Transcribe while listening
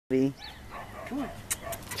Come Come on.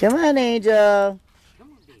 Come on, Angel.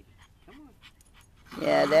 Come on, baby. Come on.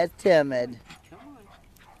 Yeah, that's timid. Come on.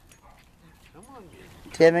 Come on,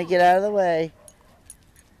 baby. Timid, get out of the way.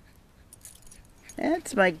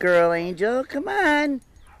 That's my girl, Angel. Come on.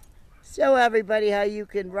 Show everybody how you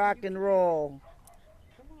can rock and roll.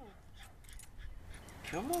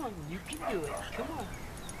 Come on. Come on. You can do it. Come on.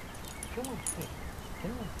 Come on. Hey,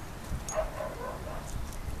 come on.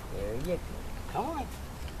 There you go. Come on.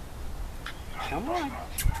 Come on.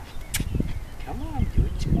 Come on. Do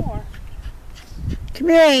it some more. Come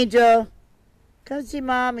here, Angel. Come see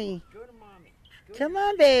Mommy. Go to Mommy. Go Come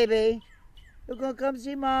on, baby. You gonna come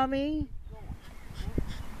see Mommy?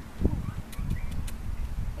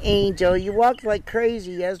 Angel, you walked like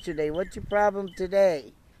crazy yesterday. What's your problem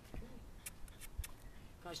today?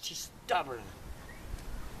 Because she's stubborn.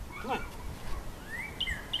 Come on.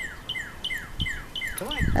 Come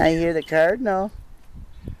on. I hear the cardinal.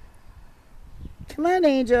 Come on,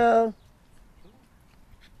 Angel.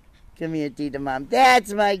 Come here, Tita Mom.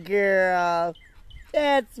 That's my girl.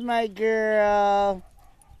 That's my girl.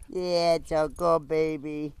 Yeah, Choco,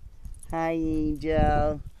 baby. Hi,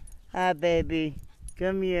 Angel. Hi, baby.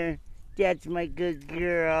 Come here. That's my good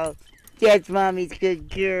girl. That's Mommy's good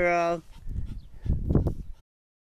girl.